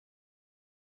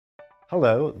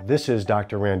Hello, this is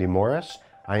Dr. Randy Morris.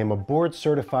 I am a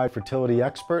board-certified fertility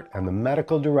expert and the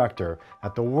medical director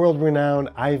at the world-renowned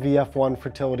IVF-1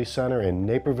 Fertility Center in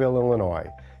Naperville, Illinois,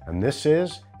 and this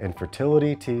is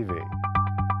InfertilityTV.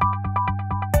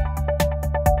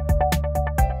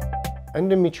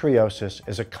 Endometriosis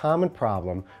is a common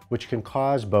problem which can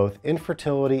cause both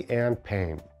infertility and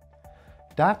pain.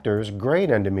 Doctors grade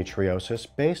endometriosis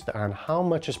based on how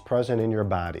much is present in your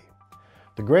body.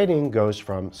 The grading goes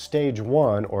from stage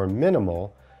 1 or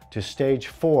minimal to stage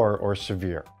 4 or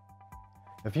severe.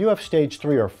 If you have stage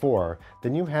 3 or 4,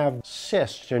 then you have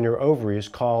cysts in your ovaries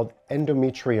called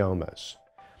endometriomas.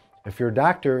 If your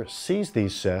doctor sees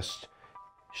these cysts,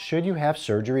 should you have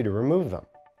surgery to remove them?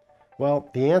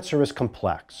 Well, the answer is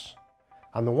complex.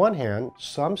 On the one hand,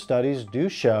 some studies do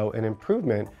show an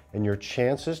improvement in your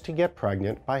chances to get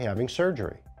pregnant by having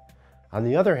surgery. On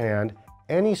the other hand,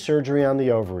 any surgery on the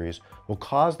ovaries will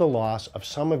cause the loss of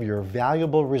some of your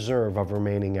valuable reserve of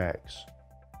remaining eggs.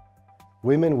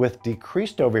 Women with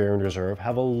decreased ovarian reserve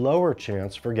have a lower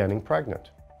chance for getting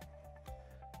pregnant.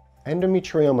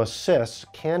 Endometrioma cysts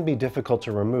can be difficult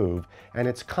to remove, and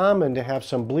it's common to have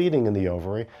some bleeding in the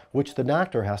ovary, which the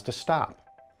doctor has to stop.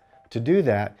 To do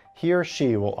that, he or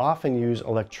she will often use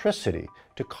electricity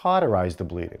to cauterize the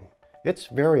bleeding. It's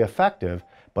very effective,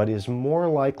 but is more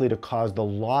likely to cause the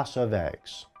loss of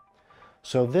eggs.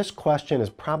 So this question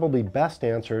is probably best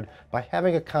answered by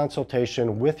having a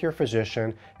consultation with your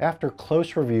physician after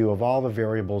close review of all the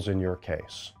variables in your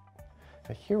case.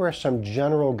 Now, here are some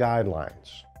general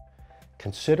guidelines.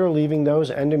 Consider leaving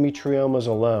those endometriomas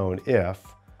alone if,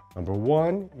 number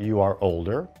 1, you are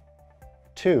older,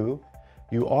 2,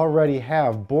 you already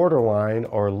have borderline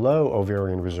or low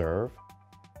ovarian reserve,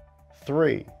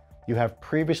 3, you have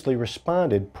previously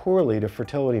responded poorly to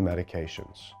fertility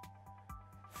medications,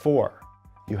 4,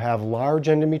 you have large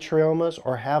endometriomas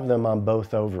or have them on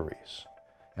both ovaries,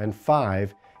 and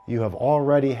 5, you have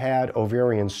already had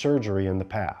ovarian surgery in the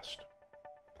past.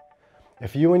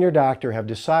 If you and your doctor have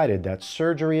decided that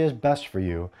surgery is best for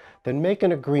you, then make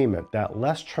an agreement that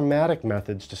less traumatic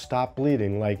methods to stop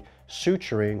bleeding like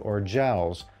suturing or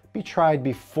gels be tried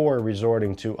before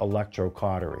resorting to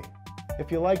electrocautery.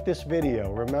 If you like this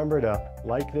video, remember to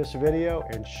like this video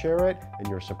and share it in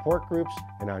your support groups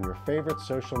and on your favorite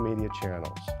social media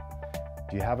channels.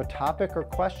 Do you have a topic or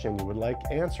question you would like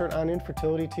answered on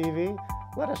Infertility TV?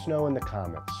 Let us know in the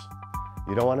comments.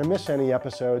 You don't want to miss any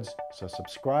episodes, so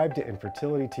subscribe to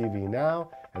Infertility TV now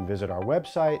and visit our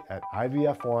website at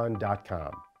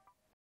ivf1.com.